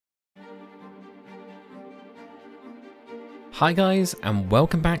Hi guys, and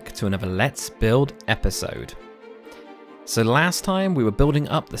welcome back to another Let's Build episode. So last time we were building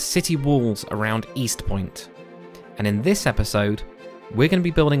up the city walls around Eastpoint, and in this episode we're going to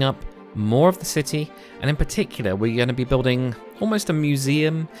be building up more of the city, and in particular we're going to be building almost a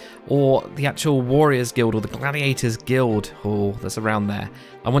museum or the actual Warriors Guild or the Gladiators Guild hall that's around there.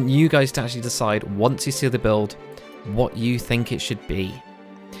 I want you guys to actually decide, once you see the build, what you think it should be.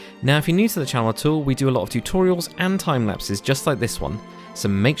 Now, if you're new to the channel at all, we do a lot of tutorials and time lapses just like this one, so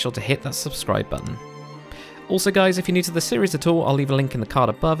make sure to hit that subscribe button. Also guys, if you're new to the series at all, I'll leave a link in the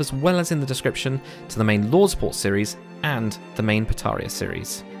card above as well as in the description to the main Lordsport series and the main Pataria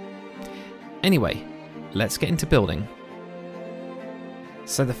series. Anyway, let's get into building.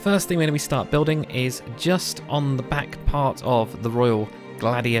 So the first thing we're going to start building is just on the back part of the Royal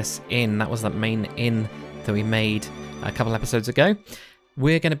Gladius Inn. That was that main inn that we made a couple episodes ago.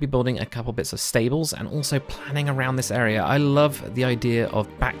 We're going to be building a couple bits of stables and also planning around this area. I love the idea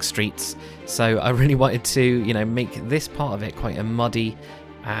of back streets, so I really wanted to, make this part of it quite a muddy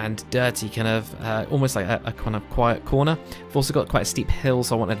and dirty kind of, almost like a kind of quiet corner. I've also got quite a steep hill,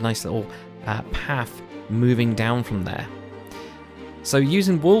 so I wanted a nice little path moving down from there. So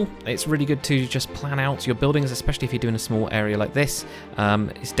using wool, it's really good to just plan out your buildings, especially if you're doing a small area like this.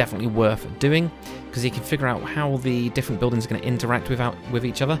 It's definitely worth doing because you can figure out how the different buildings are going to interact with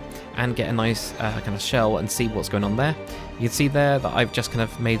each other and get a nice kind of shell and see what's going on there. You can see there that I've just kind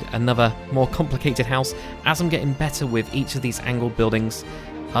of made another more complicated house. As I'm getting better with each of these angled buildings,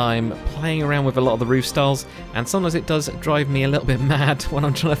 I'm playing around with a lot of the roof styles, and sometimes it does drive me a little bit mad when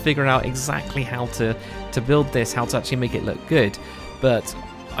I'm trying to figure out exactly how to build this, how to actually make it look good. But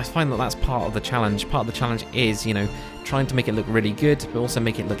I find that that's part of the challenge. Part of the challenge is, trying to make it look really good, but also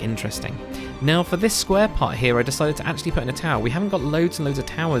make it look interesting. Now, for this square part here, I decided to actually put in a tower. We haven't got loads and loads of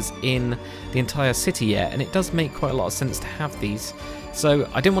towers in the entire city yet, and it does make quite a lot of sense to have these. So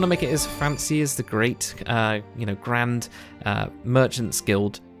I didn't want to make it as fancy as the great, grand Merchants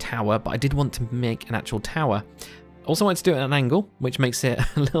Guild tower, but I did want to make an actual tower. Also wanted to do it at an angle, which makes it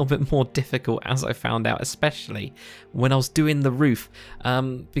a little bit more difficult, as I found out, especially when I was doing the roof,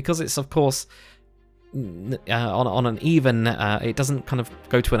 because it's of course on an even, it doesn't kind of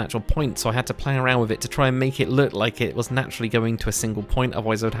go to an actual point, so I had to play around with it to try and make it look like it was naturally going to a single point.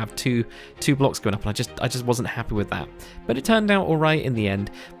 Otherwise I would have two blocks going up, and I just wasn't happy with that. But it turned out alright in the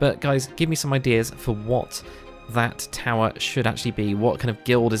end. But guys, give me some ideas for what that tower should actually be. What kind of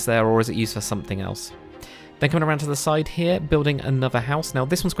guild is there, or is it used for something else? Then coming around to the side here, building another house. Now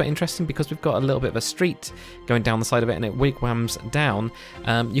this one's quite interesting because we've got a little bit of a street going down the side of it, and it wigwams down.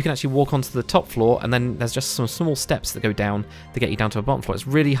 You can actually walk onto the top floor, and then there's just some small steps that go down to get you down to a bottom floor. It's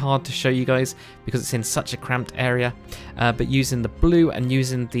really hard to show you guys because it's in such a cramped area, but using the blue and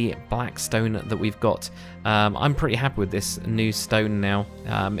using the black stone that we've got, I'm pretty happy with this new stone now.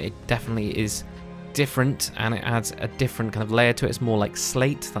 It definitely is different, and it adds a different kind of layer to it. It's more like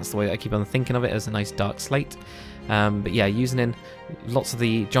slate. That's the way I keep on thinking of it, as a nice dark slate. But yeah, using in lots of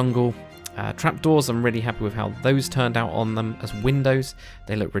the jungle trapdoors, I'm really happy with how those turned out on them as windows.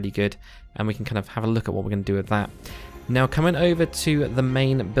 They look really good, and we can kind of have a look at what we're going to do with that. Now coming over to the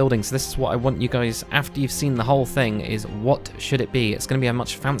main building, so this is what I want you guys, after you've seen the whole thing, is what should it be? It's going to be a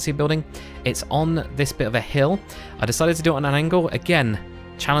much fancier building. It's on this bit of a hill. I decided to do it on an angle. Again,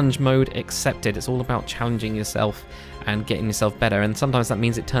 challenge mode accepted. It's all about challenging yourself and getting yourself better, and sometimes that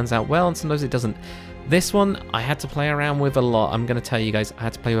means it turns out well and sometimes it doesn't. This one I had to play around with a lot. I'm going to tell you guys, I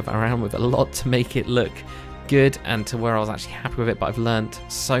had to play around with a lot to make it look good and to where I was actually happy with it, but I've learned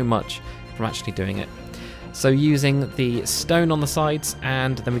so much from actually doing it. So using the stone on the sides,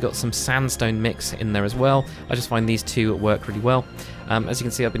 and then we got some sandstone mix in there as well. I just find these two work really well. As you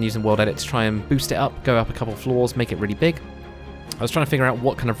can see, I've been using World Edit to try and boost it up, go up a couple floors, make it really big. I was trying to figure out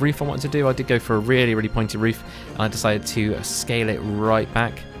what kind of roof I wanted to do. I did go for a really, really pointy roof, and I decided to scale it right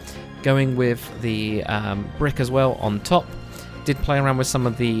back. Going with the brick as well on top. Did play around with some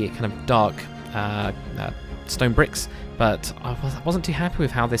of the kind of dark stone bricks, but I wasn't too happy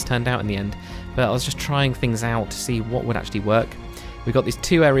with how this turned out in the end. But I was just trying things out to see what would actually work. We've got these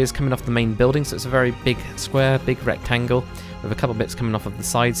two areas coming off the main building, so it's a very big square, big rectangle, with a couple bits coming off of the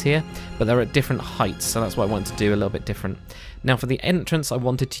sides here, but they're at different heights, so that's what I wanted to do, a little bit different. Now for the entrance, I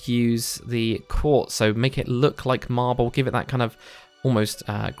wanted to use the quartz, so make it look like marble, give it that kind of almost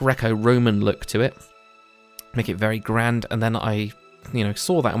Greco-Roman look to it, make it very grand. And then I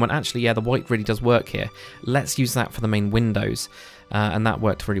saw that and went, actually, yeah, the white really does work here. Let's use that for the main windows, and that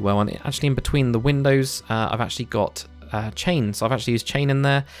worked really well. And actually in between the windows, I've actually got chain. So I've actually used chain in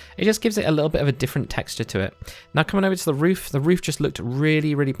there. It just gives it a little bit of a different texture to it. Now coming over to the roof just looked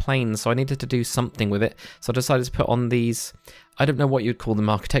really, really plain, so I needed to do something with it. So I decided to put on these, I don't know what you'd call them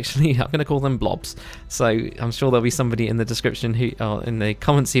architecturally, I'm going to call them blobs. So I'm sure there'll be somebody in the description who, or in the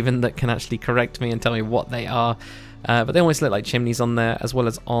comments even, that can actually correct me and tell me what they are. But they almost look like chimneys on there, as well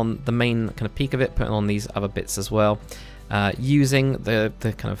as on the main kind of peak of it, putting on these other bits as well. Using the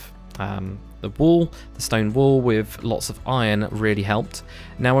kind of the wall, the stone wall with lots of iron really helped.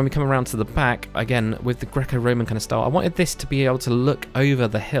 Now when we come around to the back, again with the Greco-Roman kind of style, I wanted this to be able to look over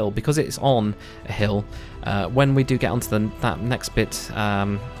the hill because it's on a hill. When we do get onto that next bit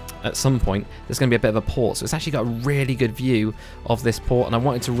at some point, there's going to be a bit of a port, so it's actually got a really good view of this port, and I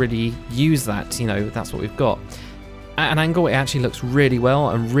wanted to really use that, you know, that's what we've got. At an angle, it actually looks really well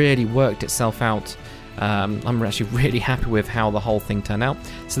and really worked itself out. I'm actually really happy with how the whole thing turned out.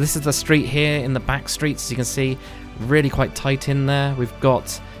 So this is the street here in the back streets, as you can see, really quite tight in there. We've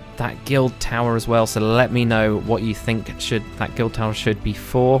got that guild tower as well, so let me know what you think that guild tower should be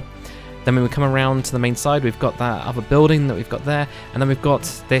for. Then when we come around to the main side, we've got that other building that we've got there, and then we've got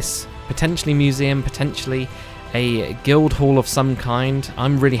this potentially museum, potentially a guild hall of some kind.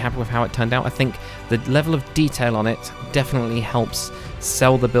 I'm really happy with how it turned out. I think the level of detail on it definitely helps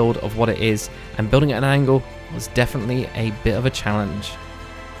sell the build of what it is, and building at an angle was definitely a bit of a challenge.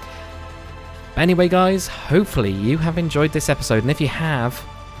 But anyway guys, hopefully you have enjoyed this episode, and if you have,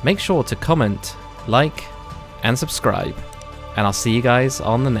 make sure to comment, like and subscribe, and I'll see you guys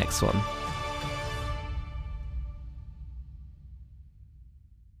on the next one.